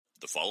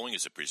The following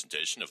is a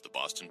presentation of the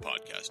Boston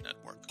Podcast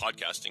Network.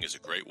 Podcasting is a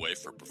great way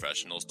for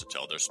professionals to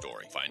tell their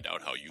story. Find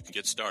out how you can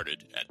get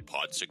started at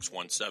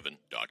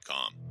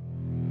pod617.com.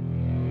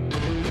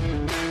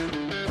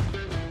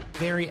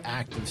 Very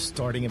active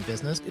starting a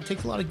business. It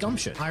takes a lot of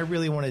gumption. I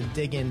really want to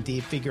dig in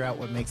deep, figure out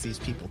what makes these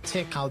people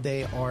tick, how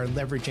they are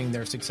leveraging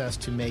their success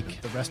to make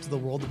the rest of the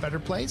world a better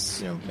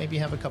place. Maybe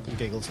have a couple of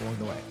giggles along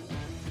the way.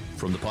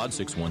 From the Pod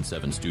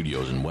 617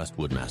 studios in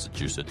Westwood,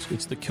 Massachusetts,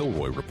 it's the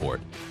Kilroy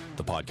Report,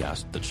 the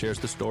podcast that shares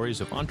the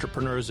stories of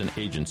entrepreneurs and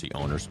agency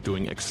owners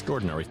doing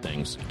extraordinary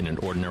things in an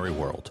ordinary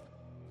world.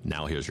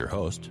 Now here's your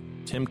host,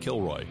 Tim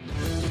Kilroy.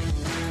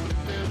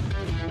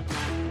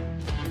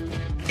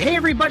 Hey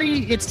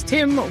everybody, it's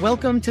Tim.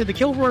 Welcome to the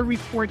Kilroy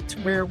Report,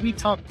 where we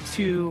talk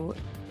to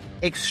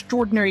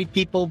extraordinary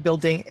people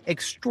building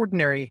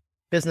extraordinary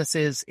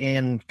businesses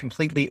in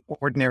completely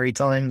ordinary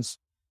times.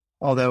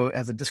 Although,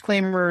 as a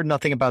disclaimer,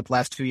 nothing about the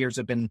last 2 years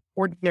have been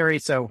ordinary,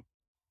 so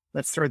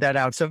let's throw that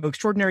out. So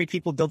extraordinary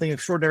people building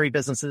extraordinary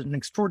businesses in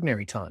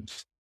extraordinary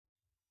times.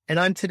 And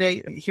I'm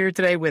here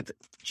today with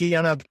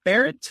Jeanna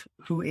Barrett,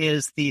 who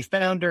is the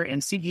founder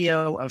and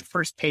CEO of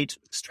First Page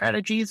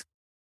Strategies.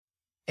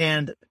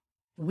 And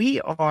we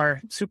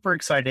are super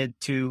excited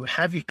to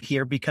have you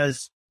here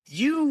because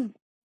you're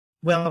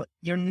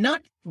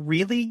not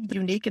really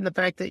unique in the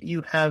fact that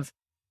you have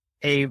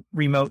a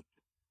remote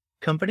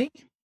company.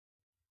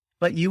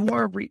 But you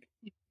are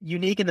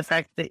unique in the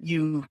fact that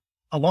you,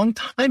 a long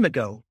time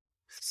ago,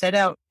 set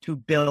out to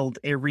build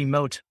a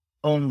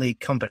remote-only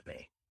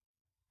company.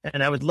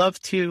 And I would love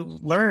to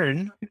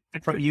learn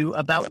from you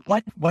about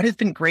what has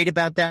been great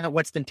about that,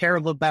 what's been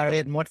terrible about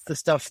it, and what's the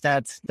stuff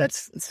that's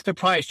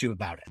surprised you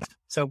about it.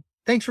 So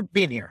thanks for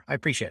being here. I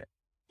appreciate it.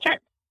 Sure.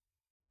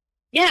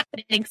 Yeah,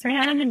 thanks for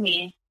having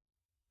me.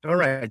 All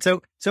right.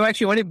 So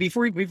actually,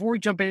 before we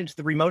jump into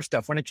the remote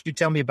stuff, why don't you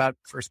tell me about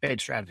First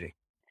Page Strategy?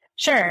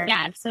 Sure.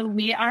 Yeah. So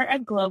we are a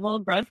global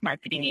growth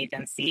marketing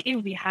agency.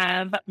 We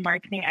have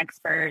marketing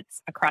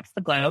experts across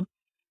the globe.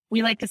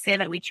 We like to say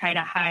that we try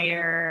to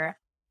hire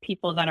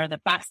people that are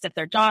the best at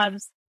their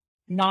jobs,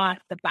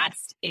 not the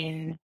best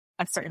in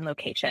a certain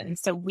location.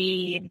 So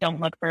we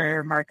don't look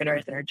for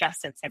marketers that are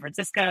just in San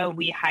Francisco.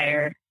 We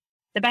hire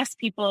the best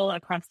people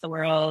across the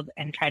world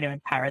and try to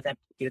empower them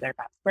to do their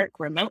best work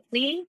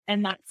remotely.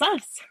 And that's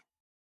us.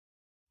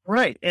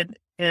 Right.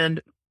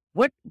 And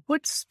what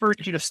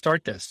spurred you to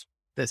start this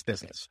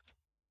business?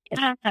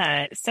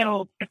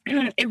 So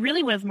it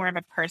really was more of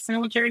a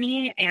personal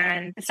journey,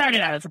 and it started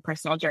out as a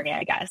personal journey,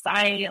 I guess.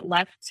 I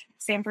left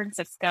San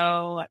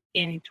Francisco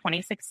in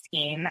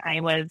 2016. I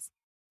was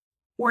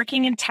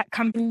working in tech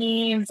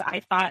companies.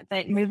 I thought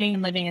that moving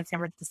and living in San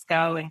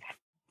Francisco and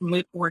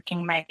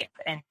working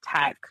in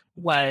tech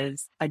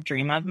was a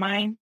dream of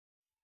mine.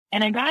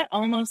 And I got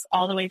almost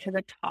all the way to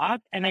the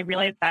top, and I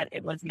realized that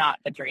it was not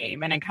the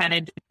dream, and I kind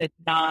of did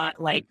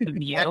not like the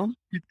view.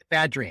 It's a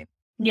bad dream.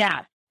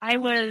 Yeah,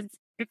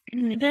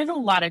 there's a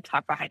lot of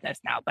talk behind this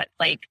now, but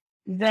I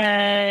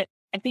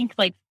think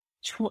 2000s,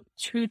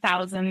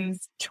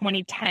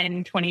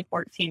 2010,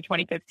 2014,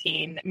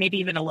 2015, maybe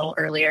even a little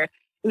earlier,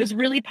 it was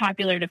really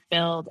popular to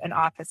build an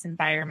office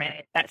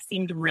environment that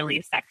seemed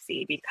really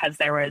sexy because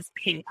there was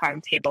ping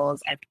pong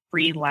tables and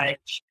free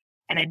lunch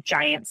and a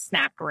giant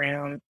snack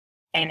room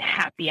and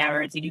happy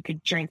hours. You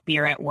could drink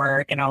beer at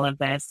work and all of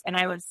this. And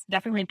I was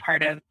definitely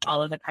part of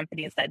all of the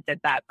companies that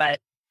did that,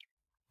 but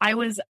I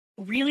was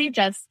really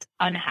just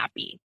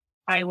unhappy.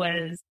 I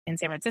was in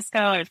San Francisco.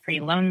 I was pretty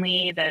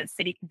lonely. The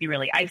city could be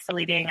really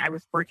isolating. I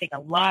was working a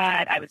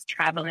lot. I was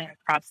traveling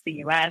across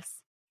the US.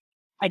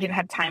 I didn't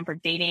have time for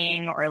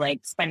dating or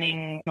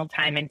spending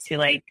time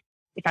into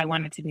if I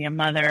wanted to be a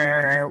mother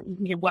or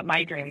what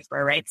my dreams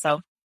were, right?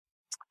 So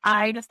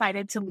I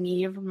decided to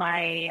leave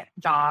my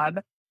job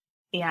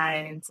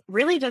and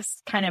really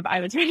just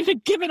I was ready to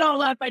give it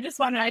all up. I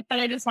thought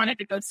I just wanted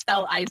to go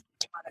sell ice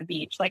on a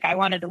beach. I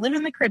wanted to live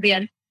in the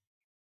Caribbean.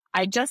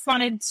 I just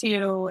wanted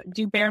to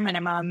do bare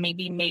minimum,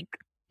 maybe make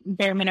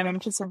bare minimum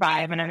to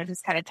survive. And I was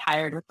just kind of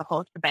tired with the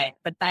whole shebang.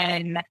 But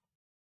then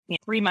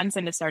 3 months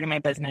into starting my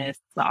business,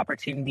 the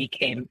opportunity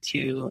came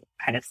to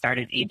kind of start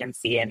an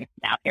agency. And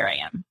now here I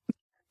am.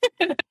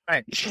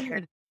 Right.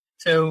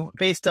 So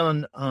based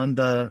on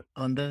the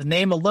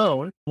name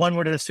alone, one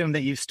would assume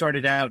that you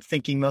started out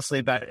thinking mostly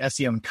about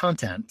SEO and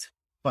content,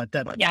 but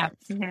that. Yeah.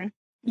 Mm-hmm.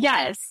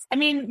 Yes. I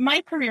mean, my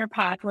career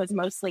path was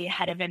mostly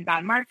head of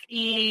inbound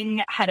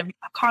marketing, head of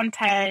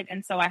content.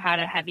 And so I had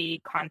a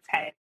heavy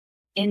content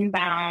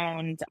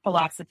inbound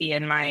philosophy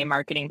in my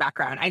marketing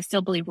background. I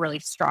still believe really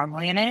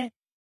strongly in it.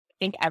 I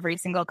think every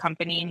single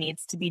company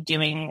needs to be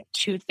doing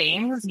two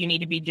things. You need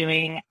to be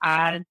doing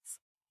ads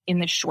in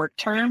the short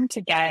term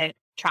to get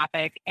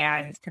traffic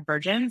and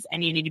conversions,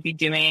 and you need to be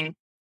doing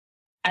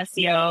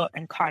SEO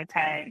and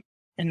content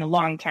in the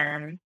long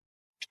term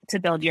to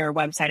build your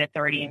website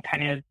authority and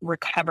kind of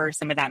recover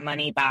some of that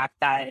money back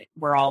that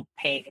we're all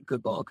paying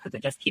Google because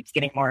it just keeps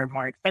getting more and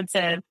more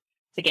expensive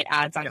to get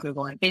ads on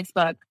Google and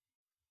Facebook.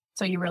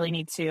 So you really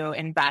need to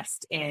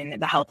invest in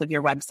the health of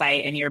your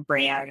website and your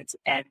brand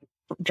and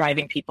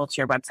driving people to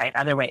your website in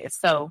other ways.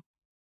 So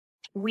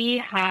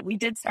We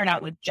did start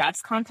out with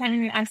just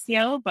content and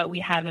SEO, but we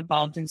have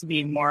evolved into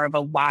being more of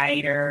a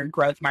wider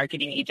growth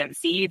marketing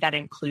agency that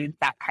includes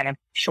that kind of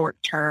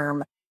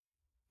short-term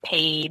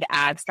paid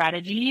ad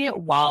strategy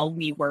while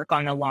we work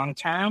on the long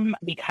term,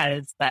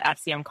 because the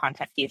SEO and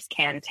content piece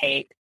can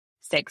take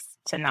 6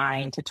 to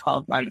 9 to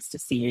 12 months to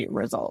see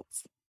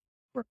results.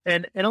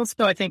 And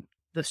also, I think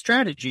the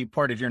strategy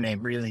part of your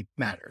name really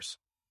matters,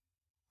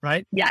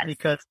 right? Yes.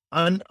 Because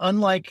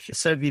unlike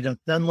say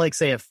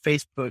a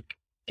Facebook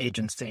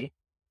agency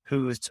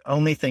who's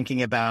only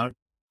thinking about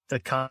the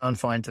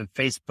confines of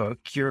Facebook,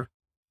 you're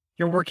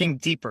working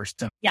deeper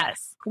still.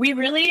 Yes. We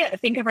really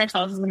think of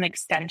ourselves as an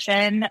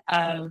extension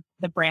of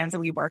the brands that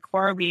we work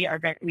for. We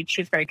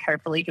choose very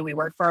carefully who we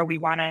work for. We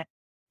want to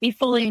be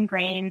fully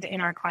ingrained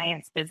in our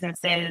clients'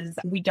 businesses.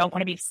 We don't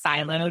want to be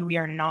siloed. We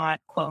are not,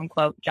 quote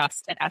unquote,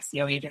 just an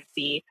SEO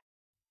agency.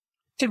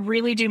 To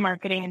really do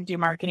marketing and do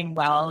marketing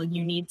well,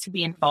 you need to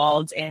be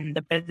involved in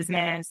the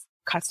business,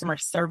 customer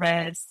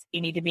service.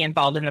 You need to be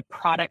involved in the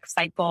product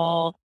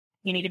cycle.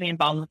 You need to be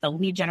involved with the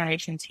lead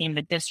generation team,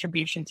 the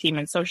distribution team,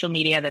 and social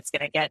media that's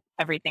going to get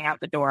everything out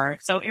the door.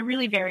 So it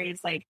really varies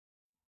like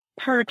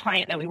per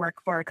client that we work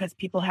for, because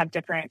people have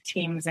different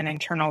teams and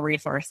internal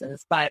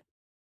resources. But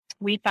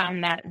we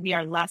found that we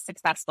are less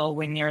successful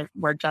when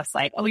we're just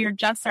like, oh, you're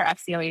just our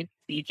SEO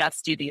agency,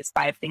 just do these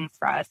 5 things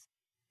for us.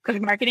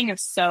 Because marketing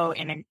is so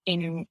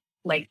ingrained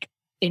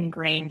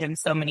in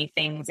so many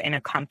things in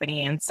a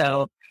company. And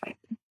so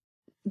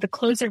the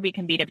closer we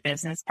can be to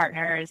business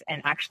partners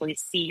and actually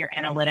see your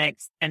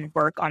analytics and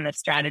work on the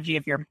strategy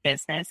of your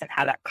business and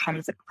how that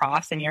comes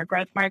across in your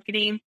growth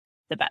marketing,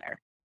 the better.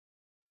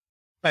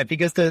 Right,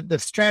 because the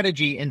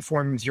strategy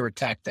informs your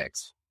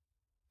tactics,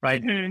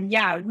 right? Mm-hmm.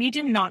 Yeah, we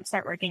did not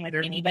start working with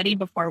anybody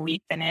before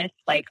we finished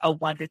like a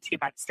 1 to 2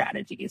 month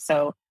strategy.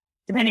 So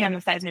depending on the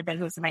size of your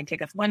business, it might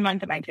take us 1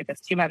 month, it might take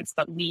us 2 months,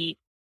 but we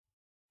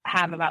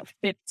have about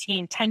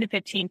 10 to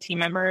 15 team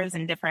members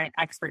and different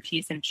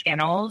expertise and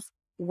channels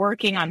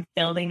working on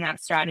building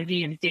that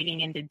strategy and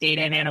digging into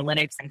data and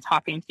analytics and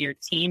talking to your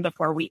team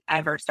before we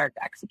ever start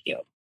to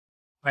execute.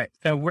 Right.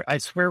 So I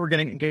swear we're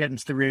going to get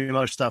into the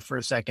remote stuff for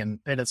a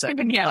second.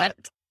 Yeah.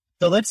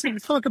 So let's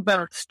talk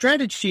about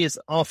strategy. Is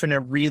often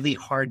a really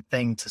hard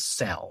thing to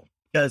sell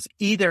because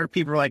either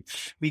people are like,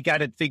 we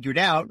got it figured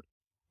out,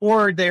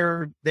 or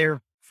they're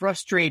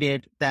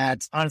frustrated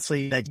that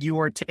honestly that you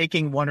are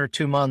taking 1 or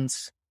 2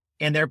 months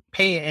and they're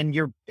paying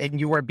and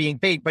you are being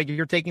paid, but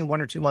you're taking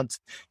 1 or 2 months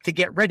to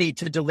get ready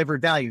to deliver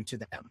value to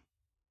them.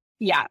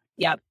 Yeah.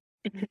 Yep.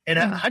 And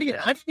how do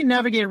you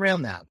navigate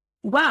around that?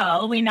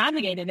 Well, we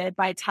navigated it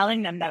by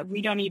telling them that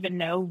we don't even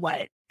know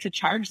what to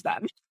charge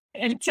them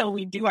until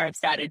we do our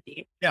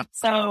strategy. Yeah.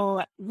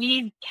 So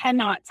we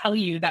cannot tell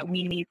you that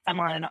we need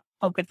someone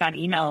focused on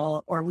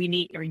email, or you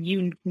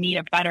need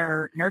a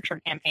better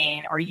nurture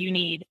campaign, or you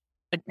need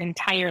an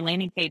entire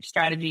landing page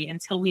strategy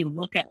until we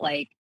look at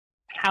like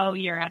how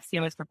your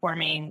SEO is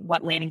performing,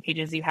 what landing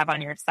pages you have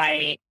on your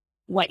site,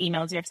 what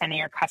emails you're sending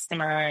your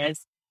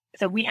customers.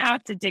 So we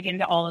have to dig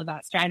into all of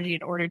that strategy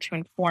in order to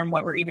inform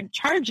what we're even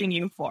charging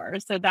you for.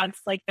 So that's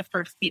like the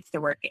first piece to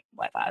working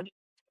with us.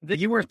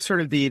 You were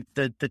sort of the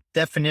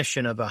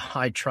definition of a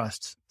high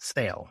trust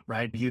sale,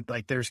 right? You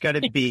like, there's got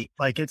to be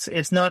like,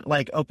 it's not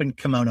like open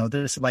kimono.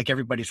 This is like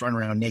everybody's running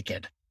around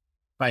naked,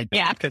 right?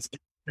 Yeah. Because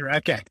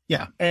okay.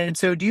 Yeah. And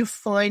so do you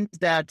find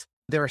that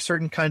there are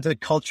certain kinds of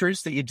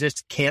cultures that you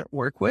just can't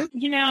work with?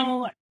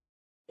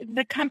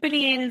 The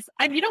companies,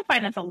 you don't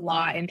find this a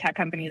lot in tech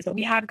companies, but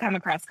we have come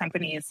across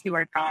companies who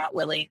are not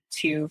willing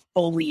to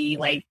fully,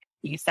 like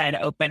you said,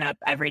 open up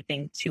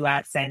everything to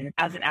us. And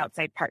as an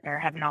outside partner,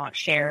 have not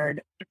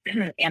shared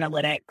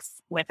analytics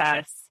with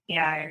us.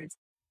 And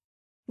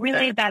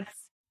really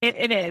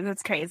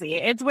it's crazy.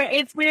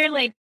 It's where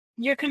like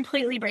you're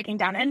completely breaking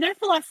down. And their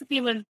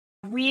philosophy was,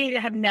 we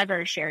have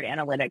never shared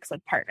analytics with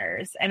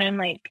partners. And I'm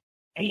like,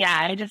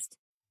 yeah,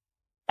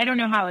 I don't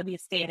know how in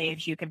this day and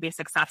age you can be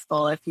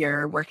successful if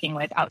you're working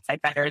with outside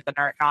vendors and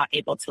are not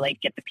able to like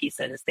get the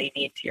pieces they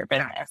need to your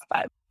business.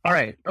 But all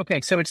right.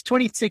 Okay. So it's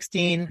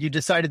 2016. You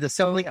decided the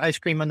selling ice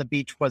cream on the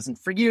beach wasn't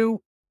for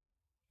you.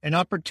 An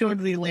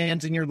opportunity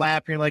lands in your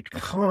lap. And you're like,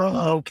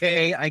 oh,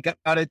 okay, I got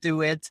to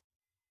do it.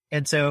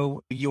 And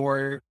so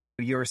your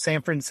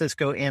San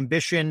Francisco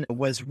ambition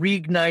was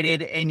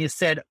reignited and you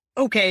said,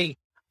 okay,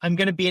 I'm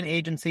going to be an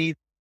agency.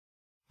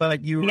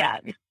 But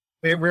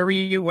where were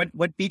you?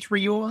 What beach were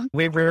you on?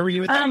 Where were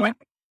you at that point?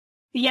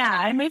 Yeah,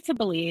 I moved to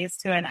Belize,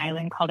 to an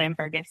island called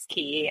Ambergris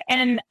Key.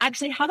 And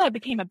actually how that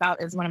became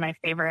about is one of my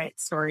favorite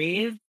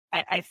stories.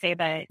 I say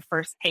that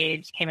first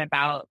page came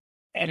about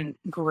and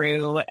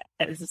grew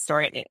as a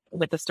story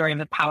with the story of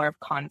the power of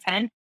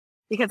content,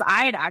 because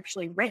I had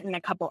actually written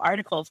a couple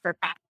articles for a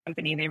fast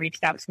company. They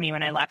reached out to me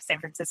when I left San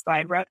Francisco.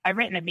 I'd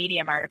written a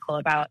Medium article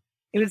about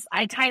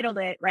I titled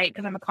it, right,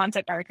 because I'm a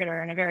content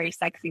marketer in a very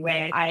sexy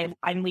way.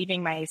 I'm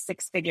leaving my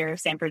 6-figure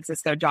San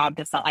Francisco job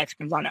to sell ice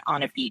creams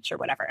on a beach or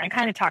whatever. And I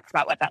kind of talked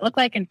about what that looked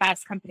like. And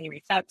Fast Company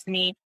reached out to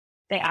me.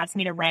 They asked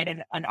me to write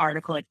an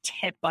article, a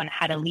tip on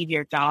how to leave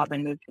your job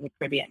and move to the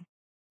Caribbean.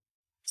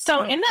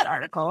 So in that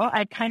article,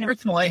 I kind of...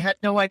 First of all, I had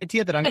no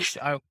idea that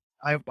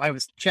I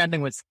was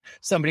chatting with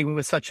somebody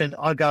with such an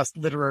august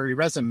literary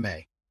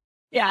resume.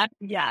 Yeah.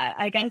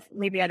 I guess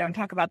maybe I don't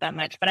talk about that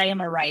much, but I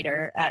am a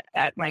writer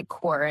at my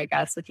core, I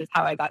guess, which is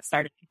how I got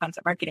started in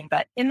content marketing.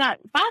 But in that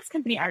Fast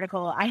Company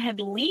article, I had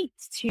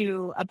linked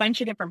to a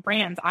bunch of different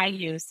brands I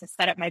used to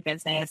set up my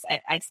business.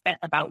 I spent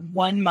about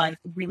 1 month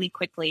really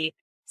quickly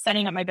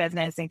setting up my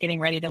business and getting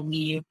ready to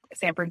leave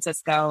San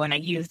Francisco. And I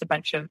used a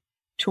bunch of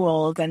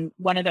tools. And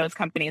one of those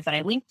companies that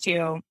I linked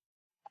to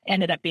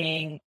ended up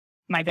being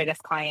my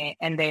biggest client,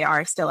 and they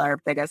are still our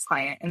biggest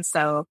client. And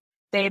so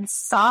they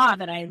saw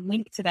that I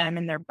linked to them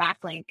in their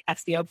backlink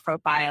SEO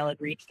profile and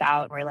reached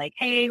out and were like,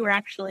 hey, we're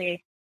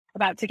actually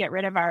about to get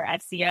rid of our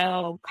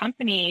SEO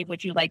company.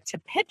 Would you like to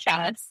pitch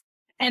us?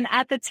 And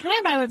at the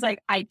time I was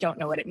like, I don't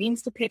know what it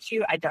means to pitch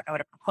you. I don't know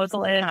what a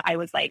proposal is. I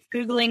was like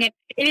Googling it.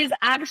 It is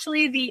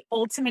actually the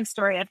ultimate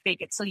story of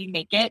fake it till you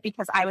make it,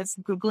 because I was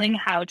Googling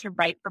how to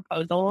write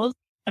proposals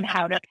and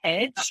how to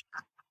pitch.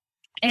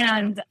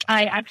 And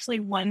I actually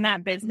won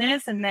that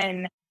business. And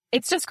then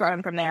it's just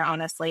grown from there,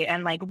 honestly.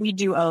 And like, we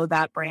do owe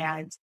that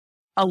brand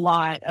a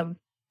lot of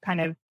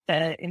kind of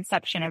the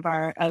inception of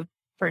our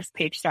first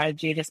page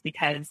strategy, just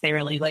because they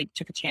really like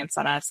took a chance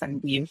on us,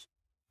 and we've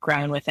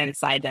grown with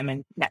inside them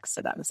and next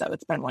to them. So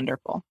it's been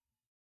wonderful.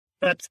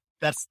 That's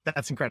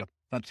incredible.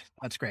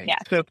 That's great.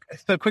 Yeah.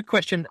 So quick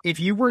question.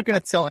 If you were going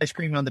to sell ice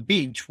cream on the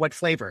beach, what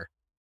flavor?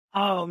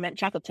 Oh, mint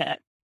chocolate chip.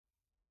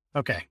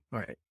 Okay. All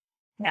right.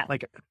 Yeah.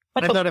 Like,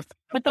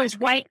 but those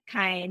white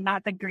kind,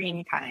 not the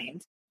green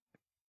kind.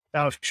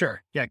 Oh,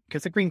 sure. Yeah.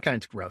 Because the green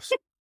kind's gross.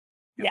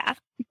 Yeah.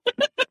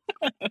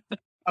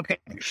 Okay.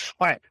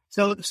 All right.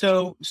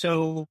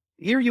 So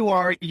here you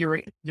are,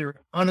 you're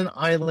on an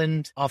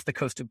island off the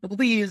coast of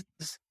Belize.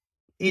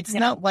 It's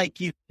not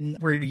like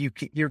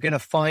you're going to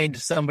find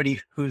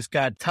somebody who's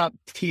got top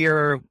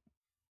tier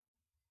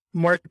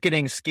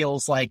marketing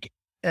skills, like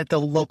at the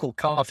local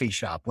coffee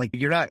shop. Like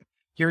you're not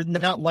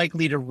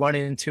likely to run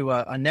into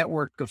a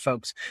network of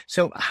folks.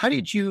 So how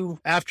did you,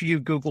 after you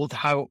Googled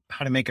how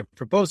to make a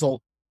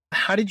proposal,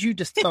 how did you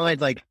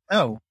decide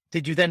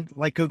did you then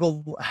like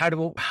Google how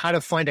to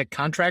find a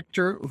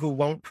contractor who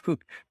won't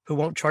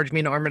charge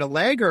me an arm and a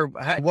leg, or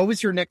what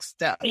was your next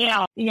step?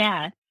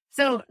 Yeah.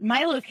 So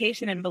my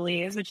location in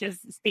Belize, which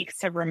speaks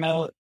to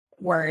remote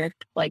work,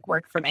 like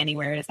work from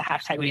anywhere is the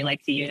hashtag we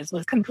like to use,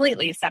 was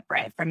completely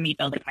separate from me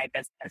building my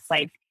business.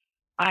 Like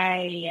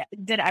I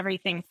did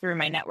everything through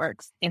my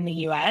networks in the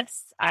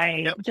US.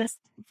 Just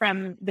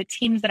from the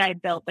teams that I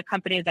built, the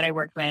companies that I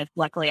worked with,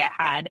 luckily I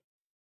had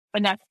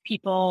enough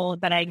people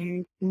that I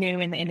knew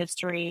in the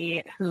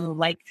industry who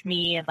liked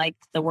me and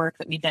liked the work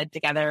that we did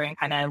together and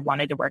kind of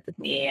wanted to work with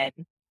me. And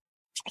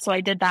so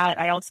I did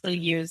that. I also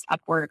used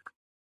Upwork.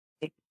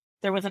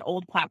 There was an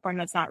old platform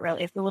that's not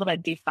really, it's a little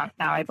bit defunct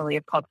now, I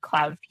believe, called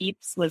Cloud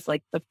Peeps, was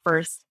like the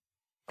first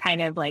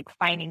kind of like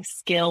finding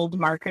skilled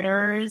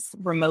marketers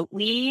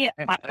remotely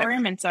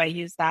platform. And so I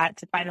used that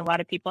to find a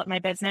lot of people at my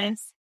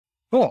business.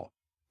 Cool.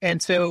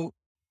 And so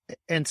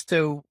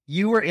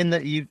you were in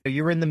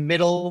the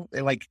middle,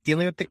 like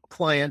dealing with the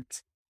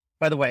client,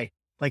 by the way,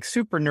 like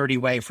super nerdy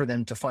way for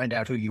them to find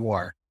out who you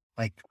are.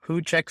 Like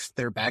who checks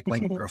their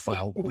backlink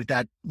profile with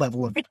that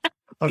level of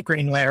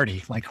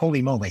granularity? Like,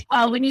 holy moly.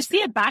 When you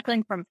see a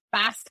backlink from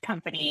Fast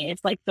Company,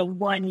 it's like the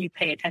one you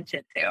pay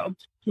attention to.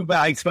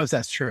 Well, I suppose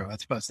that's true.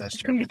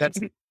 But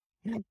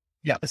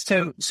yeah.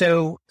 So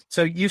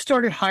you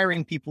started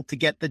hiring people to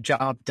get the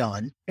job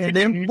done. And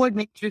then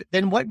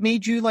what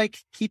made you like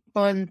keep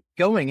on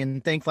going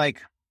and think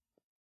like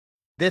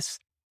this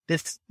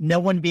no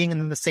one being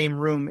in the same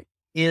room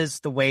is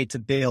the way to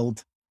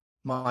build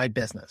my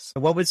business?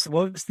 What was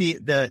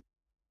the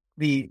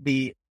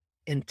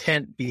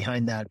intent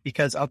behind that?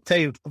 Because I'll tell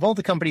you, of all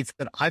the companies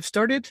that I've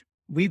started,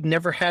 we've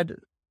never had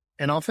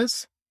an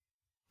office,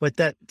 but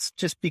that's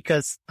just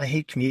because I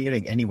hate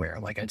commuting anywhere.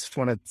 Like I just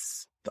want to,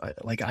 I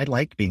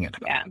like being at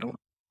home.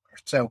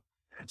 Yeah.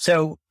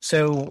 So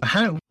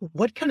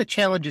what kind of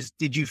challenges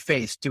did you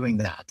face doing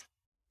that?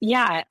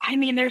 Yeah. I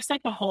mean, there's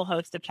like a whole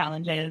host of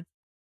challenges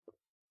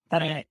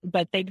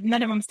but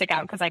none of them stick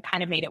out because I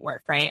kind of made it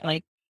work, right?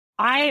 Like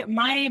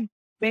my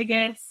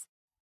biggest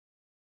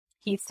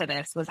piece to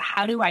this was,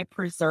 how do I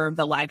preserve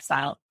the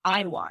lifestyle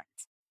I want?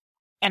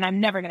 And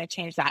I'm never going to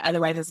change that.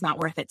 Otherwise it's not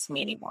worth it to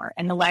me anymore.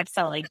 And the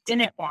lifestyle I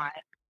didn't want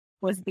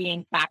was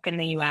being back in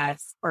the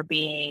US or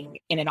being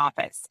in an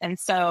office. And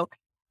so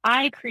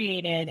I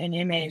created an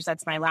image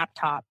that's my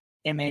laptop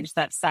image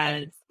that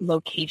says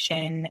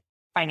location,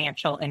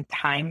 financial, and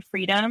time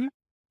freedom.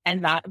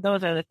 And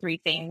those are the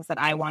three things that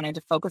I wanted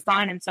to focus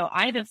on. And so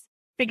I just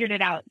figured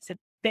it out to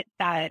fit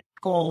that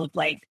goal of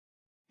like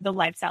the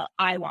lifestyle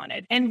I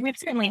wanted. And we've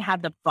certainly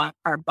had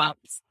our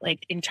bumps,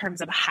 like in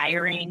terms of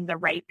hiring the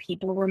right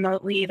people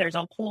remotely. There's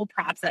a whole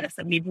process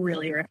that we've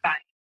really refined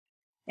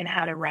in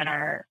how to run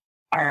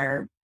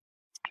our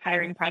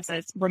hiring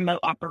process,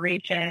 remote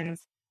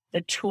operations,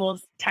 the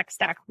tools,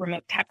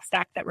 remote tech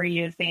stack that we're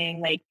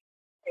using. Like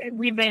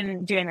we've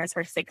been doing this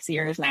for 6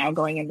 years now,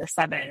 going into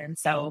 7. And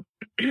so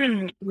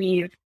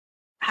we've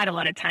had a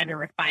lot of time to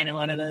refine a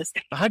lot of those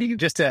things. How do you,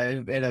 just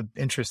in a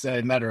interest,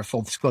 a matter of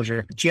full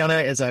disclosure, Jeanna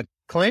is a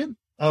client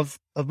of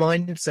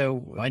mine,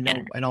 so I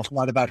know an awful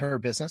lot about her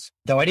business.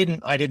 Though I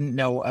didn't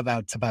know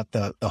about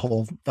the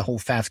whole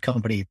fast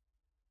company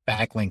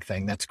backlink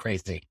thing. That's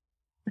crazy.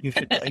 You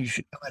should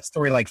tell that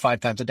story like 5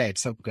 times a day.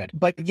 It's so good.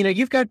 But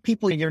you've got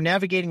people, you're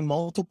navigating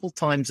multiple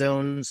time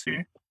zones,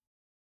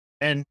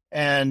 and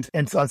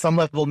on some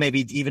level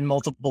maybe even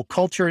multiple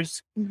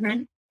cultures.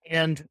 Mm-hmm.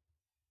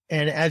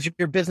 And as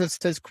your business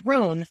has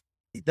grown,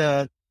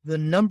 the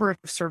number of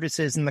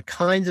services and the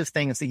kinds of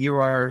things that you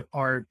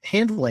are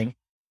handling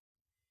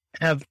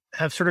have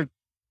sort of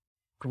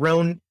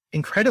grown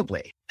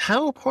incredibly.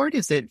 How hard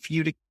is it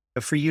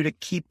for you to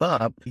keep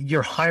up?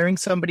 You're hiring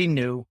somebody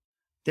new.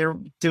 They're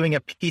doing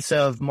a piece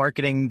of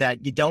marketing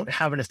that you don't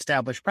have an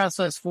established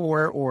process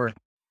for, or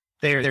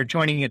they're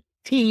joining a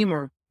team,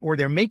 or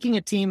they're making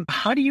a team.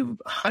 How do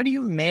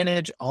you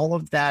manage all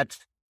of that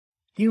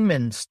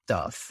human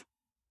stuff?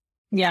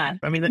 Yeah.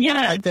 I mean,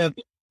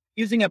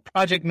 using a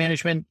project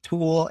management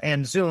tool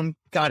and Zoom,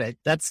 got it.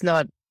 That's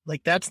not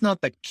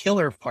the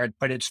killer part,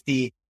 but it's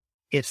the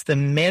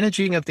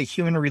managing of the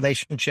human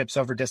relationships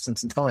over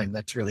distance and time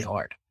that's really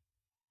hard.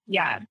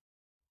 Yeah.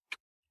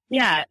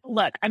 Yeah.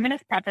 Look, I'm going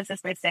to preface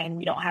this by saying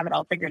we don't have it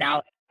all figured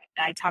out.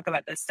 I talk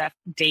about this stuff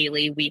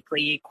daily,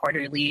 weekly,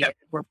 quarterly. Yep.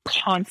 We're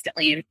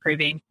constantly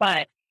improving.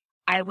 But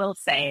I will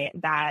say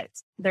that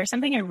there's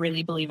something I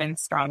really believe in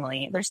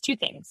strongly. There's 2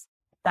 things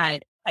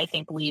that I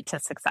think lead to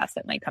success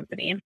at my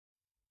company.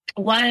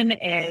 One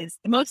is,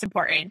 the most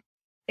important,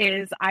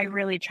 is I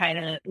really try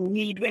to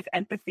lead with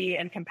empathy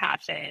and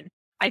compassion.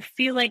 I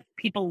feel like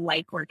people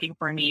like working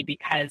for me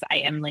because I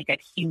am like a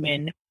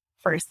human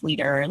first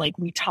leader. Like,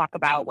 we talk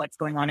about what's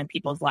going on in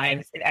people's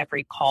lives at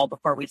every call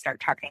before we start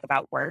talking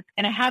about work.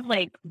 And I have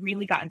like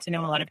really gotten to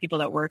know a lot of people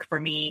that work for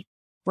me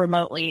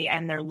remotely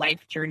and their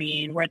life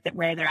journey and where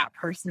they're at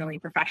personally,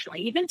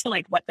 professionally, even to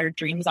like what their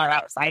dreams are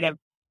outside of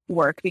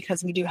work,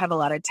 because we do have a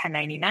lot of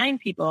 1099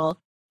 people.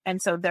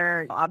 And so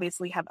they're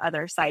obviously have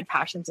other side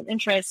passions and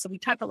interests. So we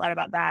talk a lot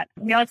about that.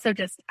 We also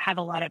just have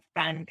a lot of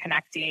fun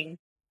connecting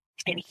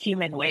in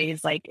human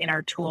ways, like in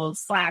our tools.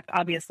 Slack,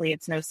 obviously,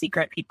 it's no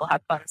secret. People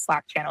have fun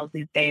Slack channels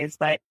these days,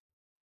 but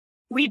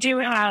we do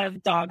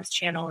have dogs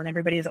channel, and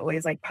everybody's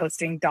always like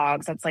posting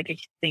dogs. That's like a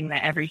thing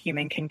that every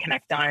human can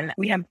connect on.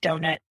 We have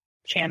donut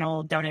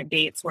channel, donut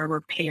dates, where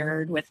we're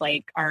paired with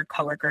like our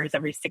coworkers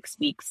every 6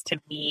 weeks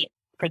to meet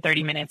for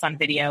 30 minutes on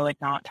video and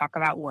not talk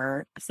about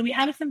work. So we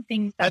have some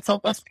things that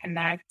help us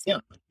connect.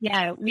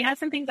 Yeah, we have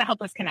some things that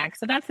help us connect.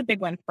 So that's the big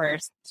one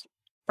first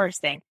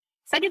thing.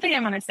 Second thing I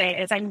want to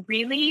say is I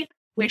really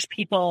wish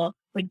people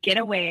would get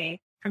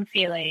away from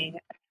feeling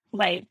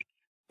like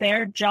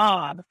their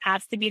job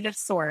has to be the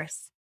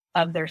source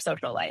of their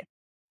social life.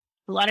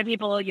 A lot of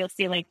people, you'll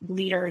see like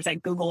leaders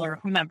at Google or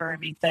whomever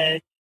make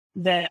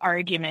the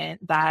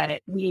argument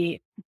that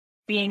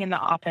being in the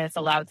office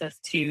allows us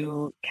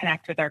to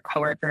connect with our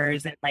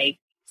coworkers and like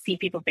see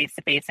people face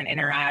to face and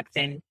interact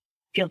and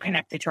feel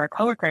connected to our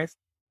coworkers.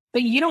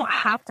 But you don't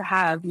have to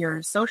have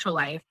your social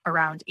life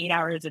around 8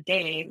 hours a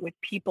day with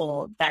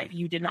people that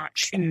you did not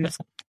choose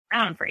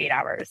around for 8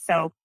 hours.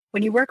 So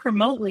when you work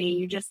remotely,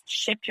 you just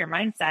shift your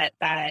mindset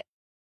that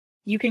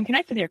you can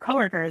connect with your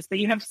coworkers, but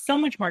you have so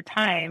much more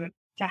time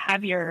to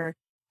have your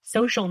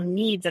social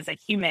needs as a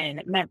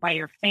human met by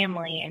your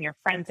family and your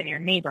friends and your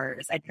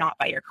neighbors, and not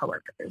by your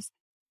coworkers.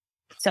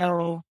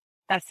 So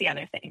that's the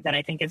other thing that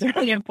I think is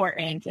really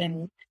important,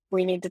 and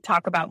we need to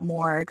talk about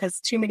more, because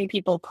too many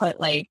people put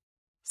like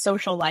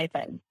social life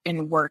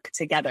and work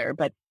together,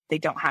 but they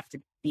don't have to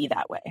be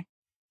that way.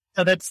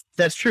 No,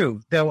 that's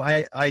true. Though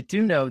I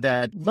do know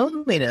that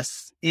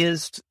loneliness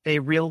is a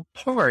real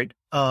part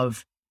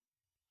of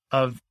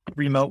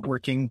remote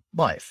working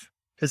life,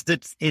 because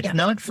it's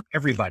not for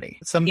everybody.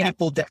 Some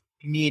people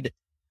need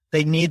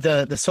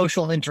the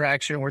social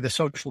interaction or the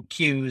social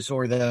cues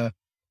or the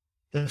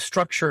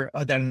structure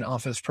that an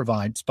office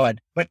provides. But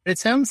it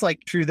sounds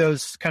like through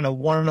those kind of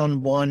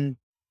one-on-one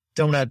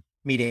donut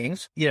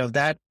meetings,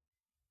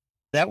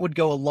 that would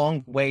go a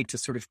long way to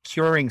sort of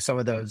curing some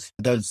of those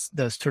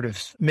sort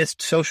of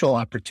missed social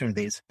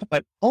opportunities.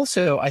 But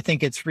also, I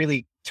think it's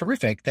really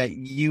terrific that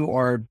you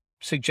are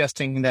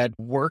suggesting that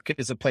work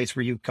is a place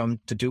where you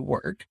come to do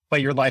work, but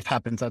your life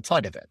happens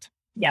outside of it.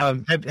 Yeah.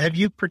 Have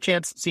you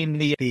perchance seen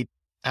the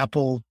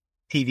Apple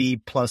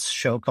TV Plus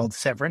show called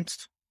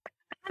Severance? I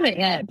haven't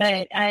yet,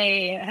 but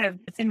I have.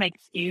 It's in my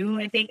queue.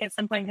 I think at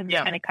some point it's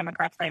kind of come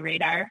across my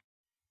radar.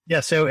 Yeah.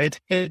 So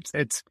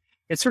it's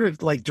sort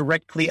of like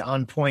directly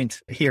on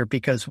point here,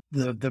 because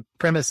the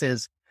premise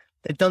is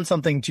they've done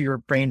something to your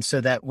brain so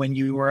that when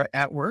you are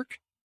at work,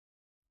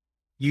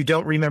 you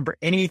don't remember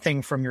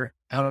anything from your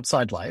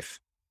outside life.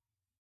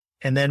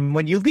 And then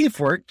when you leave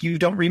work, you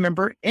don't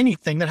remember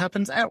anything that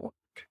happens at work.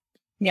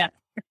 Yeah.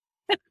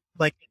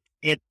 Like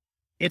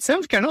it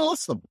sounds kind of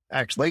awesome,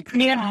 actually.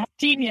 Yeah.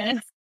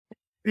 Genius.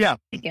 Yeah.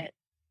 I get it.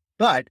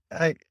 But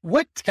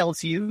what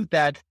tells you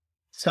that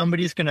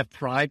somebody's going to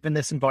thrive in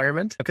this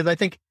environment? Because I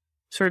think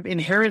sort of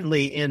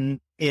inherently in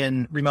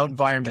remote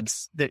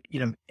environments that,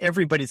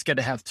 everybody's going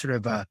to have sort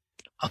of a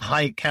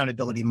high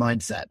accountability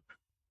mindset.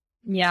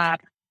 Yeah.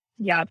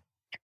 Yeah.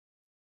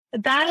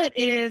 That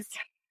is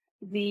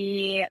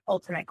the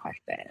ultimate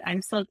question.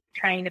 I'm still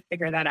trying to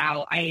figure that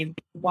out. I've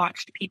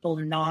watched people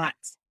not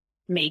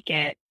make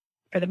it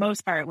for the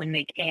most part when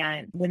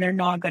they're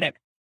not good at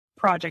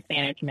project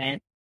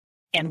management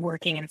and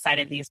working inside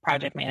of these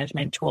project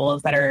management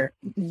tools that are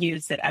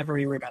used at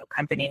every remote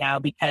company now,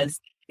 because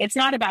it's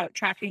not about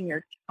tracking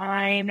your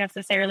time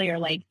necessarily, or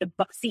like the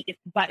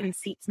button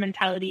seats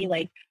mentality.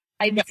 Like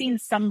I've seen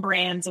some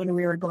brands when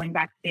we were going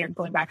back to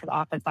the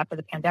office after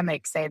the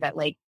pandemic say that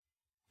like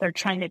they're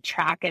trying to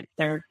track if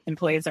their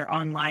employees are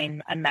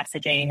online and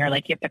messaging, or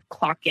like you have to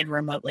clock in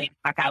remotely and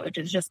clock out, which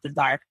is just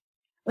bizarre.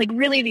 Like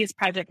really these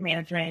project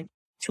management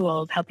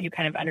tools help you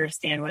kind of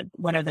understand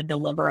what are the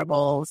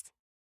deliverables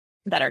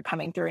that are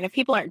coming through. And if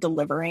people aren't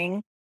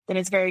delivering, then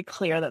it's very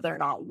clear that they're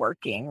not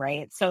working,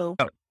 right? So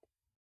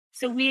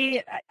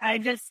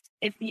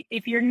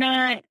if you're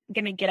not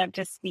going to get up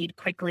to speed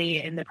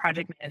quickly in the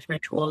project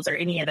management tools or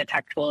any of the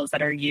tech tools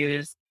that are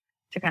used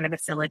to kind of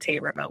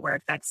facilitate remote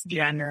work, that's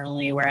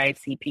generally where I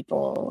see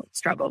people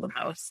struggle the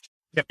most.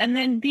 Yep. And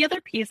then the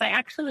other piece, I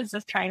actually was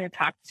just trying to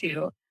talk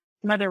to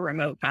some other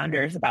remote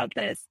founders about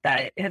this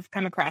that has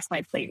come across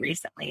my plate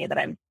recently that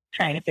I'm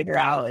trying to figure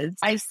out. Is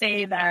I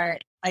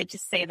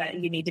just say that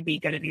you need to be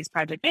good at these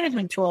project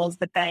management tools,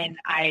 but then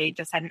I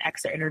just had an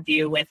extra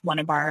interview with one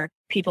of our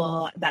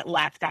people that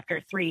left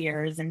after 3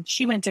 years, and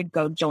she went to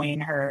go join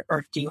her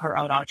or do her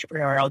own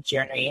entrepreneurial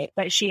journey.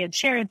 But she had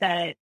shared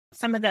that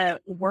some of the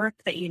work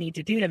that you need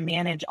to do to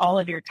manage all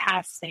of your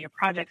tasks and your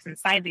projects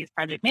inside these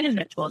project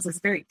management tools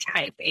is very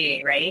type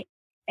A, right?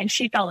 And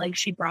she felt like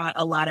she brought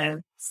a lot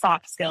of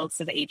soft skills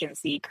to the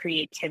agency,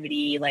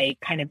 creativity, like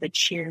kind of the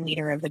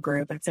cheerleader of the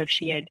group. And so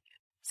she had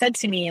said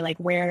to me, like,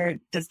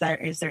 is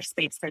there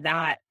space for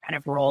that kind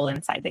of role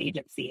inside the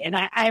agency? And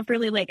I've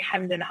really like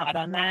hemmed and hawed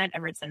on that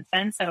ever since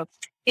then. So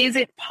is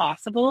it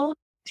possible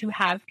to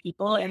have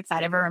people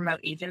inside of a remote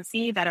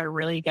agency that are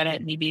really good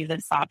at maybe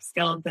the soft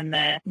skills and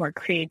the more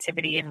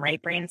creativity and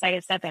right brain side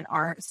of stuff and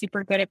aren't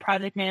super good at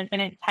project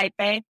management and type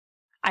A?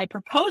 I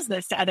proposed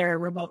this to other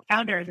remote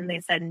founders and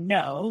they said,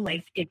 no,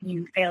 like if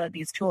you fail at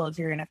these tools,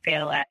 you're going to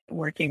fail at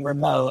working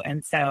remote.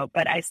 And so,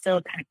 but I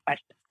still kind of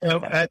question.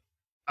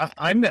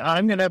 I'm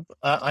going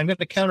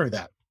to counter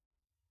that.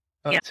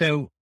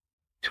 So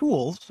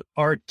tools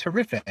are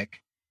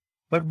terrific,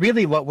 but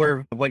really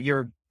what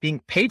you're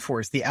being paid for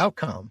is the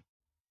outcome.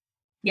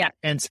 Yeah.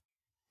 And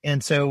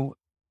so,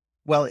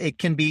 well, it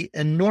can be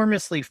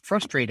enormously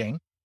frustrating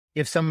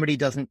if somebody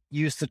doesn't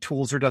use the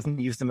tools or doesn't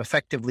use them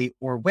effectively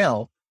or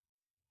well.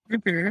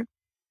 Mm-hmm.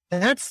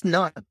 That's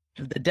not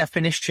the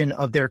definition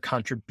of their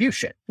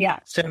contribution. Yeah.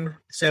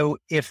 So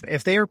if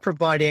they are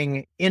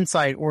providing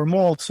insight or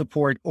moral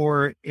support,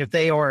 or if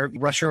they are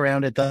rushing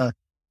around at the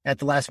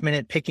last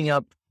minute picking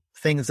up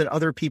things that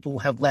other people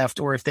have left,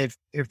 or if they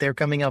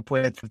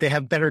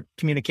have better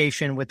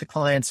communication with the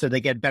clients so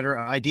they get better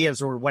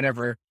ideas or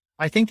whatever,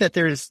 I think that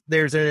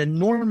there's an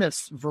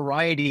enormous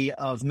variety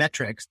of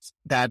metrics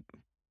that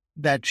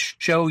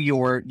show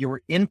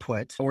your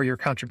input or your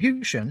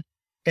contribution.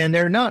 And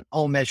they're not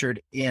all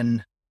measured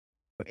in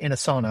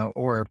Asana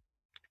or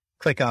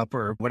ClickUp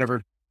or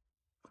whatever,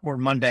 or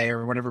Monday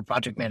or whatever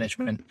project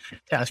management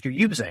task you're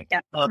using. Yeah.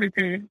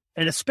 And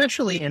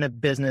especially in a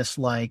business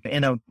like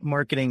in a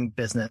marketing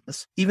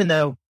business, even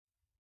though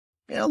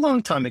a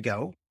long time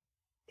ago,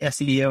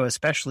 SEO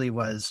especially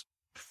was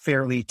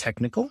fairly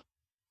technical,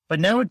 but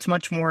now it's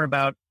much more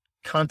about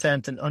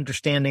content and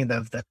understanding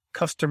the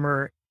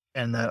customer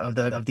and of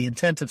the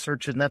intent of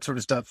search and that sort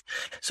of stuff.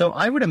 So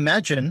I would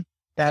imagine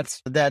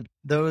that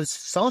those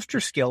softer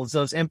skills,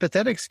 those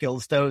empathetic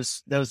skills,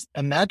 those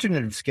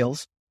imaginative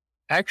skills,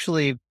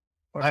 actually,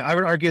 I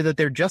would argue that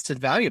they're just as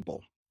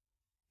valuable,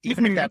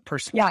 even if that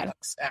person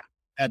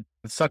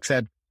sucks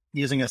at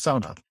using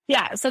Asana.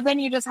 Yeah. So then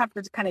you just have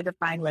to kind of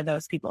define where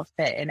those people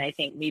fit. And I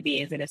think maybe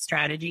is it a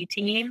strategy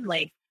team,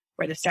 like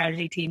where the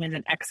strategy team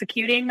isn't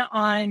executing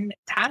on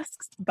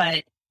tasks,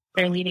 but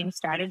they're leading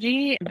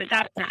strategy, but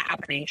that's not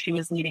happening. She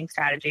was leading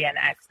strategy and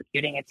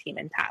executing a team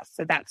in tasks.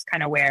 So that's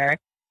kind of where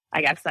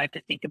I guess I have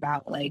to think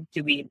about, like,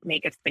 do we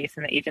make a space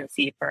in the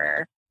agency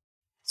for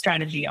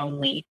strategy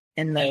only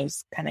in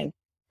those kind of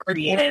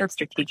creative,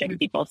 strategic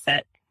people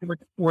fit?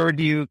 Where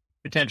do you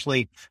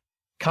potentially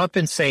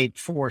compensate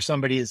for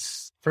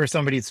somebody's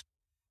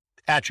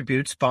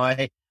attributes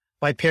by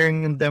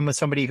pairing them with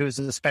somebody who's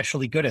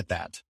especially good at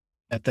that,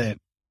 at the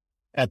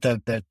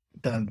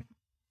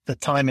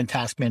time and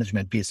task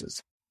management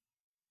pieces?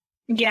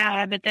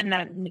 Yeah, but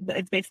then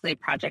it's basically a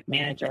project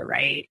manager,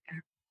 right?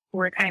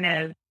 We're kind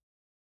of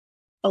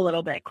a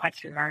little bit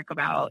question mark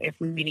about if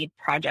we need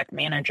project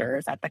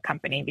managers at the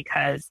company,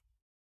 because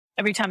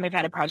every time I've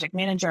had a project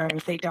manager,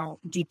 if they don't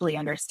deeply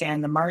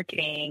understand the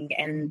marketing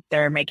and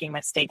they're making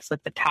mistakes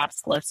with the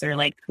task list or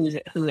like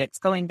who it's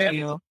going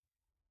to,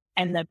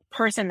 and the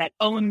person that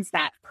owns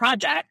that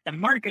project, the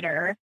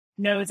marketer,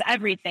 knows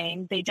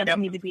everything. They just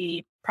need to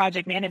be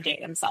project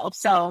managing themselves.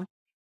 So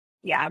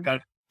yeah,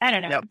 I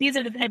don't know. Yep. These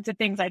are the types of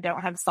things I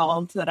don't have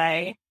solved that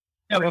I.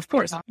 No, of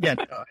course. Yeah.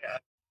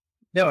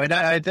 No, and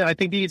I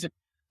think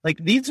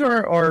these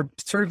are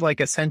sort of like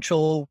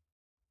essential,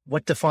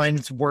 what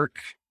defines work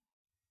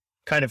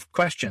kind of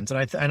questions.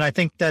 And I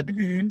think that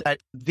that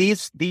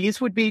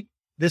this would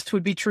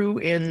be true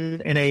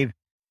in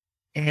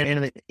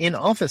an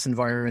in-office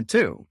environment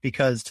too,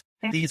 because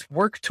these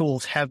work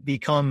tools have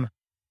become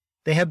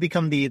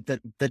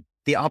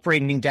the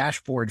operating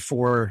dashboard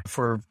for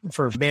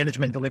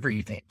management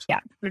delivery teams. Yeah.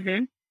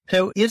 Mm-hmm.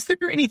 So is there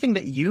anything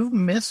that you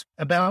miss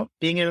about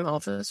being in an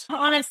office?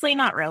 Honestly,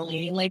 not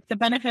really. Like, the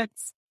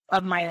benefits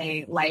of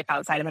my life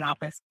outside of an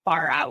office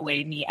far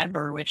outweigh me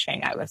ever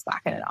wishing I was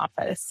back in an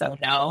office. So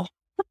no.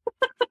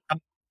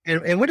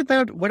 And what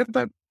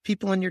about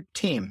people in your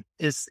team?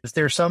 Is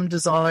there some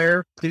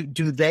desire?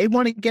 Do they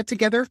want to get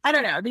together? I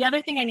don't know. The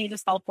other thing I need to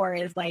solve for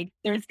is, like,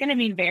 there's going to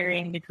be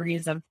varying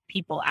degrees of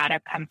people at a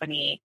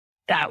company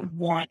that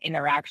want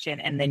interaction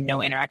and then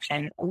no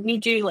interaction. We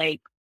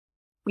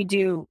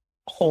do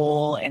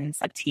poll and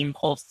a team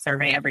pulse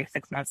survey every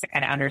 6 months to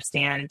kind of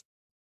understand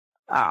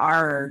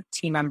our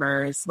team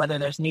members, whether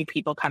there's new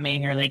people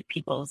coming or like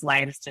people's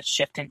lives just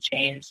shift and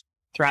change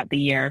throughout the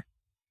year.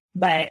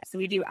 But so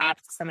we do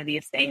ask some of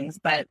these things,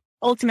 but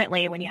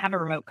ultimately when you have a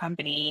remote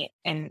company,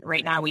 and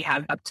right now we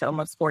have up to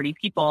almost 40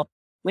 people,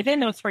 within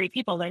those 40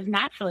 people, there's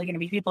naturally going to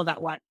be people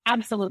that want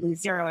absolutely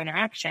zero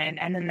interaction.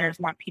 And then there's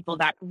people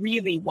that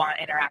really want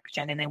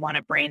interaction and they want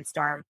to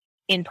brainstorm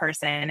in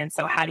person. And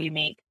so how do you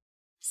make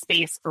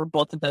space for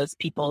both of those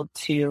people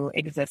to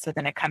exist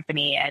within a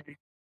company? And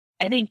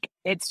I think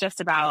it's just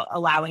about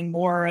allowing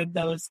more of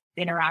those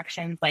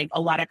interactions. Like,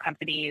 a lot of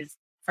companies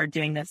are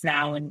doing this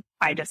now. And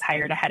I just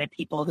hired a head of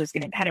people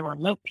head of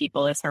remote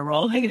people is her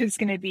role, who's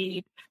going to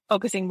be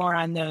focusing more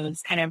on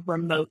those kind of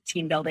remote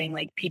team building.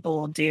 Like,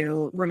 people will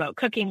do remote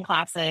cooking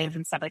classes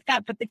and stuff like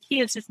that. But the key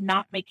is just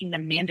not making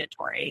them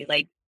mandatory.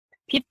 Like,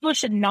 people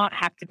should not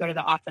have to go to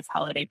the office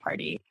holiday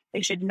party.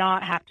 They should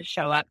not have to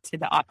show up to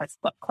the office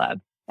book club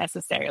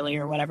necessarily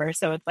or whatever.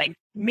 So it's like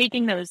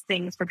making those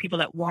things for people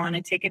that want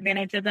to take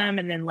advantage of them,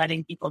 and then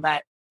letting people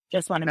that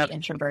just want to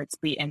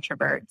be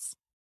introverts.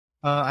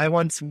 I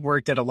once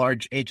worked at a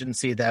large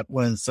agency that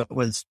was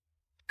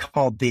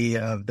called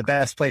the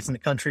best place in the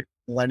country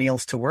for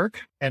millennials to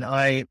work, and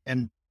I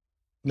am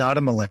not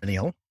a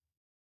millennial.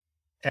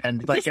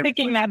 And just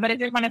thinking that, but I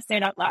didn't want to say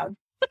it out loud.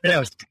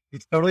 No,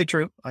 it's totally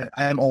true. I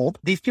am old.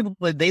 These people,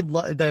 they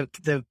love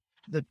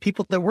the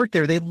people that work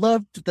there. They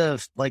loved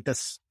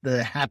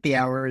the happy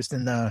hours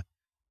and the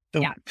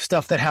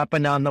stuff that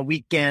happened on the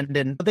weekend,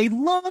 and they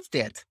loved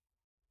it.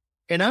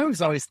 And I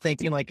was always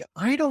thinking, like,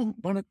 I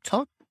don't want to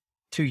talk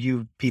to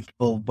you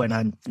people when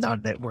I'm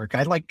not at work.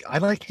 I like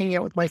hanging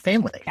out with my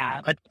family.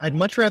 Yeah. I'd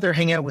much rather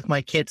hang out with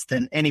my kids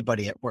than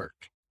anybody at work.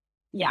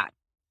 Yeah,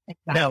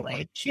 exactly. Now,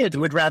 my kids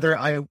would rather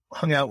I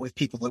hung out with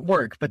people at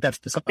work, but that's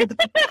beside the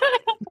point.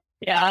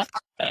 Yeah.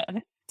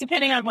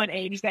 Depending on what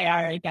age they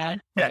are, I guess.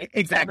 Yeah,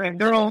 exactly.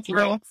 They're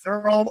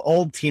all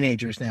old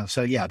teenagers now.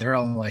 So yeah, they're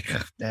all like,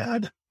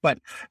 Dad. But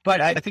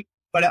I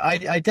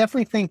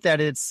definitely think that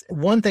it's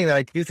one thing that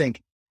I do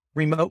think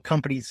remote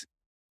companies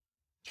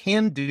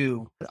can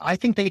do. I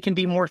think they can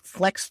be more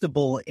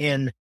flexible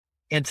in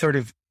sort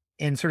of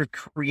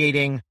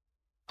creating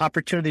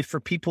opportunities for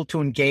people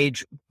to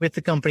engage with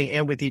the company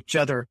and with each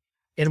other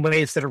in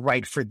ways that are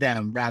right for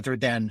them, rather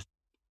than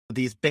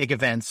these big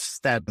events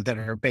that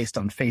are based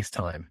on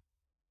FaceTime.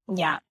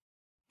 Yeah,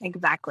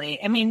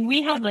 exactly. I mean,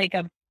 we had like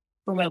a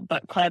remote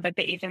book club at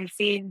the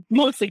agency,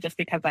 mostly just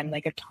because I'm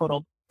like a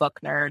total book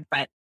nerd,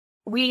 but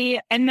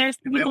there's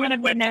people that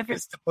have been there.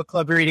 What's the book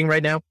club you're reading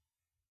right now?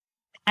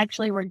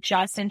 Actually, we're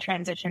just in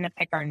transition to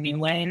pick our new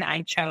one.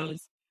 I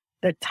chose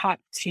the top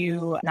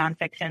 2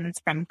 nonfictions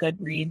from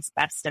Goodreads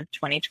Best of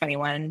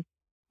 2021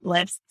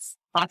 lists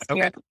last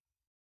year.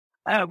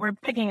 We're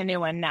picking a new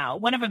one now.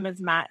 One of them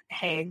is Matt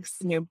Haig's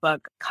new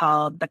book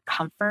called The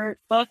Comfort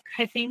Book,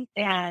 I think.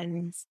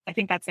 And I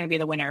think that's going to be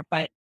the winner.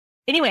 But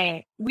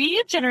anyway,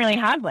 we generally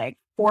have like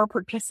 4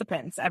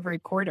 participants every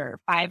quarter,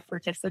 5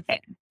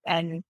 participants,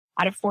 and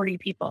out of 40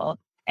 people.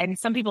 And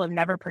some people have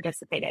never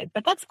participated,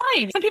 but that's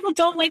fine. Some people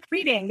don't like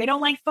reading. They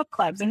don't like book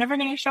clubs. They're never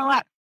going to show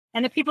up.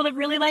 And the people that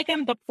really like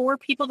them, the 4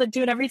 people that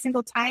do it every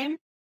single time,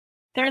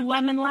 they're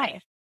lemon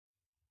life.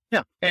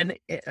 Yeah. And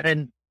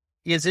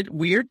is it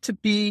weird to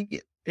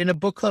be in a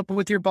book club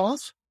with your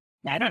boss?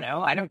 I don't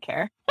know. I don't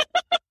care.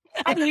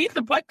 I lead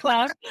the book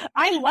club.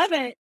 I love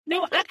it.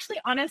 No, actually,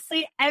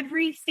 honestly,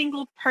 every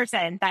single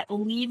person that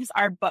leaves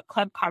our book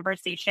club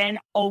conversation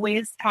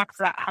always talks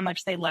about how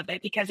much they love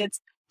it, because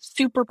it's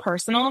super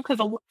personal, because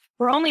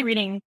we're only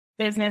reading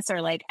business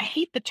or like, I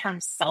hate the term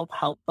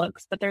self-help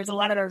books, but there's a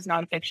lot of those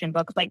nonfiction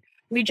books. Like,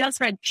 we just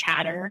read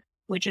Chatter,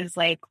 which is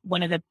like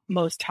one of the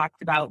most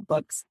talked about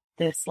books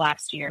this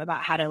last year,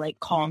 about how to like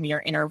calm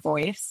your inner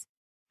voice.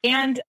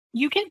 And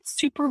you get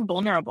super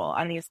vulnerable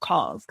on these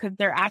calls because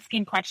they're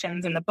asking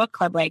questions in the book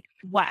club, like,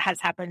 what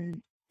has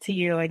happened to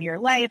you in your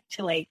life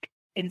to like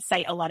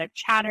incite a lot of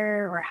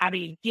chatter, or how do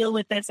you deal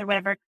with this or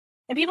whatever.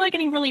 And people are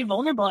getting really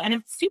vulnerable. And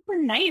it's super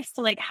nice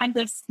to like have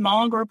this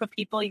small group of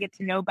people you get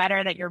to know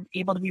better that you're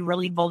able to be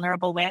really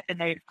vulnerable with, and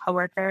their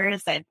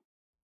coworkers. And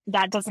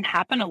that doesn't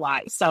happen a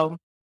lot. So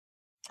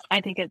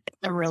I think it's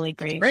a really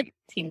great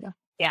team.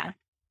 Yeah.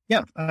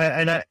 Yeah.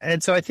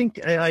 And so I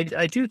think,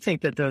 I do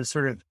think that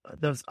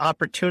those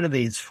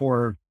opportunities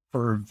for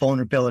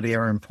vulnerability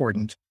are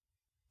important,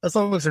 as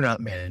long as they're not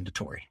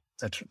mandatory.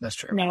 That's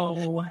true.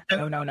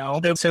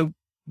 No. So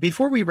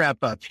before we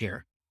wrap up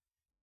here,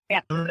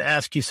 I'm going to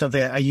ask you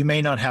something. You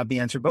may not have the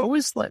answer, but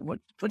what's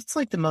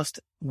like the most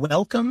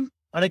welcome,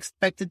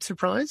 unexpected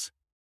surprise,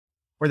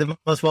 or the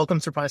most welcome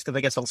surprise? Because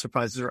I guess all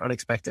surprises are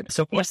unexpected.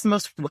 So what's the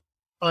most welcome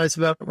surprise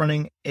about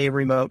running a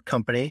remote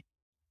company,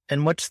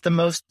 and what's the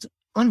most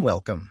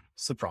unwelcome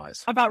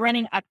surprise about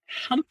running a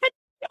company?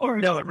 Or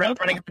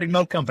running a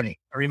remote company.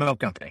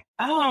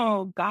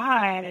 Oh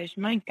gosh,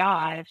 my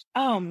gosh.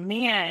 Oh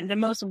man, the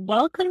most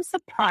welcome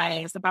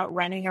surprise about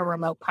running a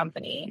remote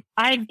company,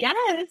 I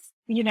guess,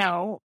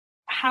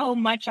 how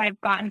much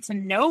I've gotten to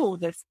know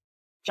this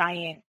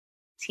giant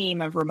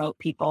team of remote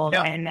people.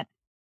 Yeah. And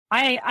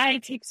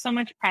I take so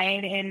much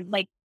pride in,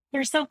 like,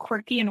 they're so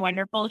quirky and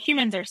wonderful.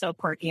 Humans are so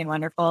quirky and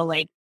wonderful.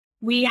 Like,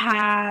 we've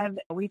had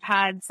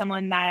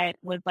someone that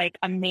was like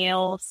a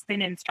male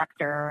spin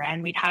instructor,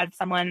 and we'd had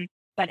someone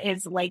that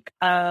is like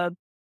a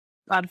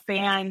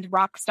band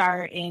rock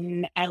star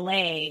in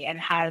LA and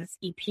has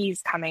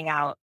EPs coming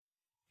out.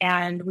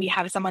 And we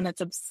have someone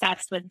that's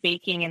obsessed with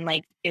baking and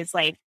like is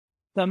like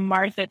the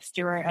Martha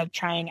Stewart of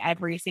trying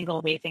every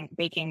single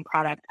baking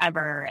product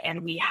ever.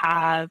 And we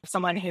have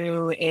someone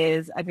who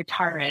is a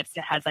guitarist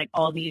and has like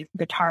all these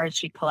guitars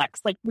she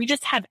collects. Like, we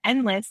just have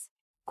endless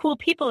cool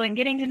people, and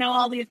getting to know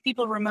all these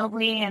people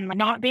remotely and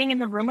not being in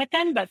the room with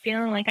them, but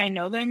feeling like I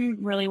know them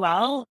really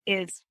well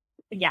is,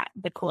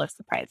 the coolest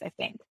surprise, I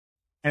think.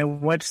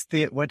 And what's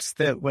the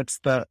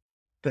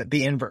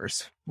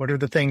inverse? What are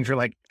the things you're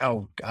like,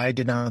 oh, I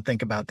did not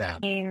think about that? I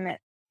mean,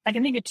 I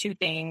can think of two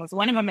things.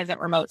 One of them isn't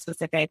remote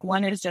specific.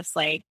 One is just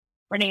like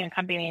running a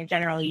company in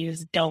general, you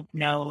just don't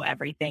know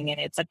everything.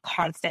 And it's a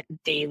constant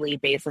daily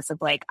basis of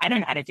like, I don't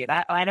know how to do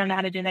that. Oh, I don't know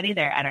how to do that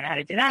either. I don't know how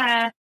to do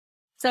that.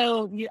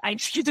 So you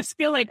just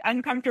feel like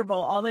uncomfortable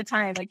all the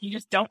time. Like, you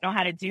just don't know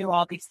how to do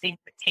all these things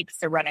it takes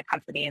to run a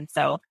company. And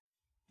so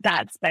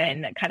that's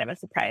been kind of a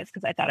surprise,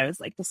 because I thought I was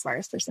like the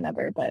smartest person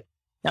ever, but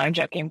no, I'm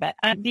joking. But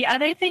the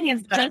other thing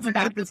is just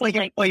back to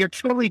like, well, you're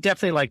totally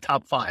definitely like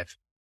top 5.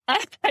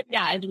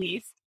 Yeah, at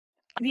least.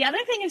 The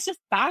other thing is just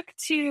back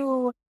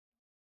to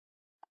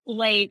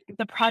like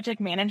the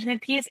project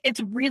management piece. It's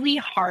really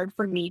hard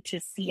for me to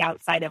see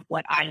outside of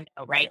what I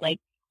know, right? Like,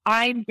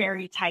 I'm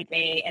very type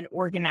A and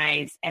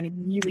organized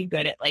and really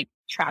good at like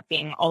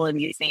tracking all of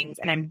these things.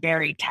 And I'm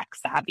very tech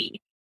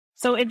savvy.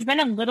 So it's been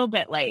a little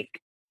bit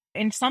like,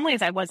 in some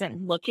ways I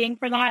wasn't looking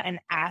for that and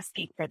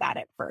asking for that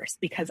at first,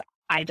 because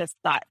I just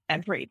thought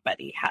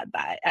everybody had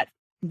that at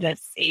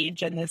this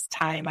age and this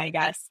time, I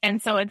guess.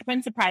 And so it's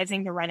been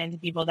surprising to run into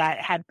people that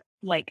had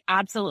like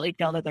absolutely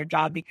failed at their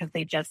job because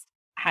they just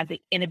had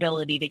the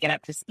inability to get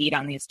up to speed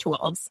on these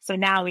tools. So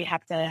now we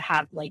have to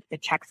have like the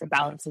checks and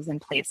balances in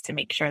place to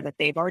make sure that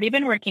they've already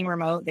been working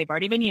remote, they've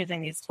already been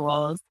using these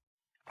tools,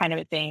 kind of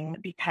a thing,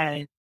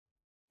 because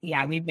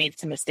we've made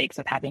some mistakes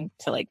with having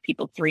to like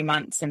people 3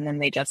 months and then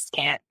they just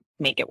can't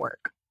make it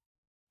work.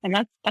 And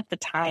that's the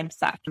time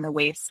suck and the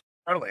waste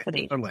for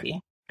the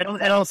agency.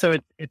 And also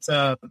it's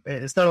not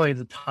only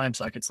the time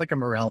suck, it's like a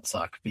morale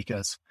suck,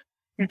 because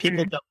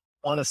people don't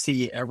want to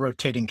see a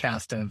rotating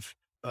cast of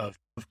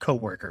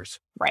coworkers.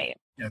 Right.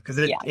 Because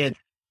it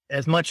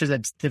as much as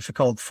it's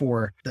difficult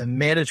for the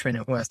management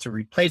who has to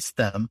replace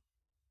them,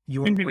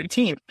 your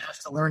team has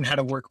to learn how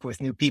to work with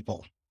new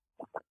people.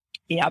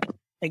 Yep,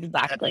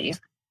 exactly.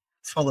 It's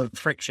full of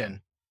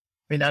friction.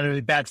 I mean, not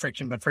only bad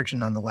friction, but friction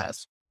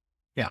nonetheless.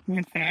 Yeah.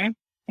 Mm-hmm.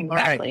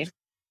 Exactly.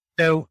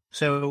 Right.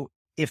 So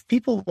if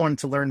people want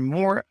to learn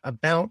more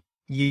about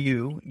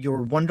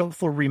your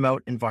wonderful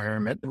remote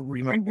environment,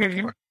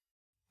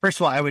 first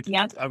of all, I would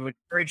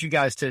encourage you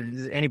guys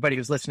anybody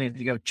who's listening,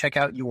 to go check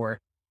out your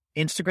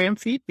Instagram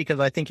feed,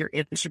 because I think your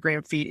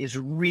Instagram feed is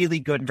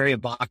really good and very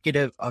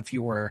evocative of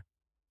your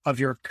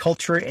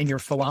culture and your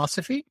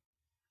philosophy.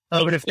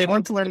 But if they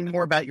want to learn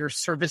more about your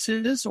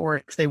services,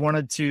 or if they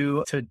wanted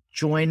to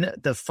join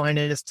the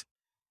finest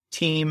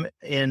team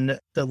in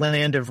the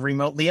land of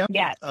remote Leah,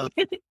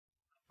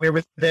 where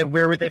would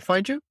they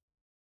find you?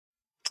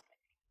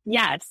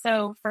 Yeah,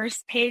 so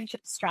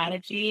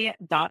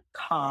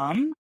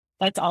firstpagestrategy.com.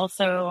 That's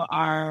also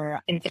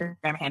our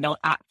Instagram handle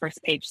at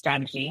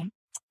firstpagestrategy.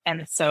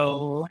 And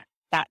so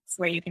that's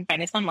where you can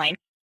find us online.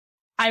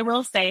 I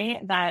will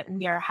say that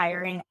we are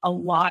hiring a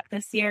lot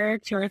this year,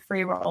 2 or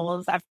 3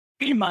 roles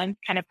every month,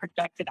 kind of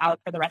projected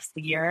out for the rest of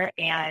the year.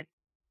 And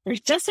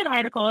there's just an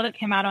article that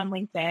came out on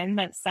LinkedIn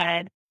that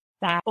said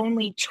that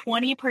only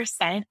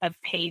 20%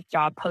 of paid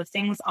job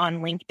postings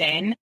on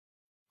LinkedIn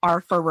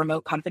are for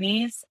remote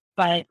companies,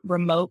 but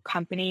remote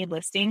company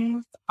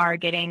listings are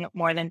getting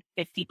more than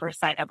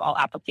 50% of all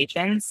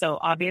applications. So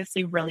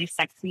obviously really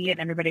sexy and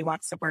everybody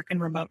wants to work in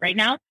remote right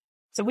now.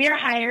 So we are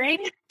hiring.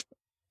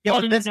 Yeah,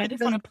 I just want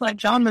to plug.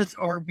 pajamas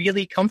are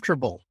really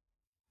comfortable.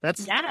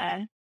 That's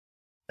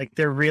like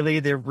they're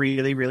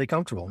really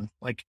comfortable.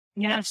 Like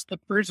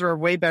slippers are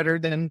way better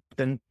than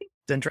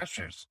dress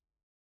shoes.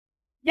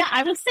 Yeah,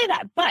 I will say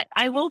that, but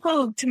I will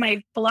go to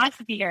my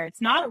philosophy here. It's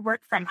not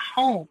work from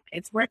home.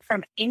 It's work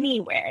from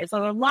anywhere.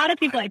 So a lot of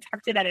people I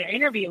talked to at an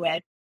interview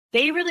with,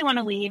 they really want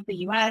to leave the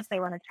US.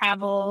 They want to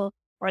travel,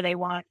 or they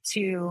want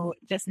to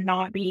just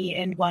not be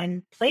in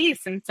one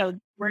place. And so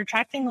we're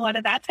attracting a lot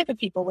of that type of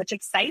people, which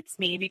excites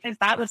me because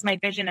that was my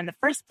vision in the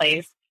first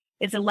place,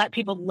 is to let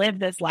people live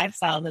this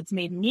lifestyle that's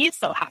made me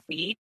so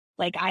happy.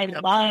 Like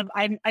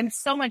I'm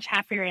so much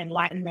happier in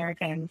Latin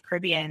America and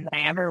Caribbean than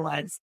I ever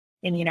was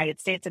in the United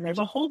States. And there's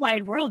a whole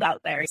wide world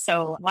out there.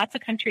 So lots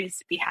of countries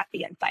to be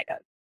happy inside of.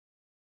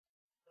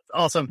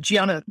 Awesome.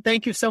 Jeanna,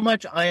 thank you so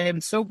much. I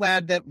am so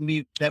glad that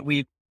we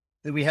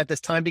had this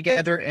time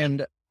together.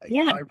 And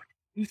I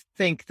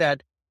think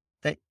that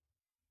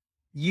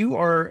you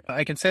are,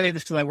 I can say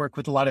this because I work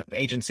with a lot of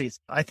agencies.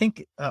 I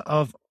think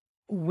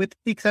with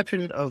the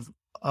exception of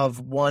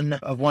one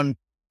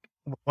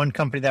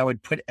company that I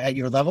would put at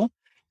your level,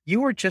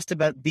 you are just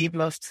about the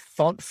most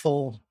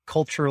thoughtful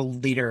cultural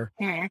leader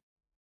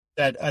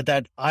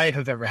that I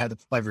have ever had the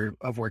pleasure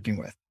of working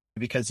with,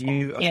 because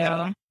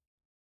the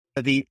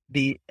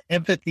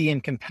empathy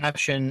and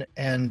compassion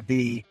and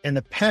the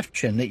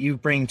passion that you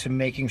bring to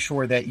making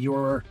sure that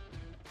your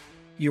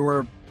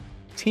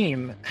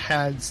team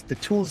has the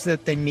tools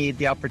that they need,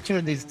 the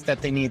opportunities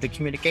that they need, the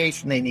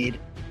communication they need,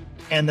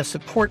 and the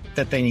support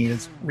that they need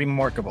is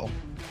remarkable.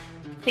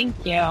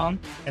 Thank you.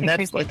 And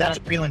that's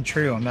real and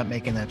true. I'm not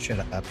making that shit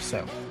up.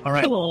 So, all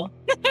right. Cool.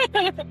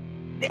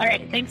 All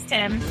right. Thanks,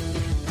 Tim.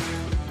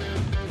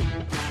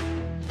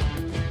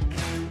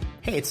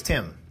 Hey, it's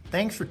Tim.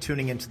 Thanks for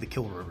tuning into the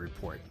Kilroy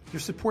Report. Your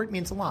support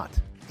means a lot.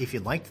 If you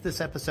liked this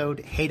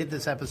episode, hated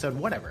this episode,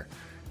 whatever,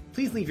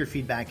 please leave your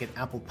feedback at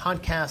Apple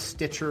Podcasts,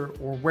 Stitcher,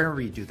 or wherever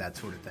you do that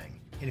sort of thing.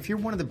 And if you're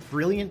one of the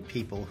brilliant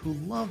people who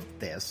love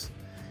this,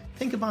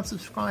 think about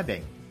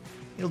subscribing.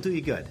 It'll do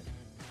you good.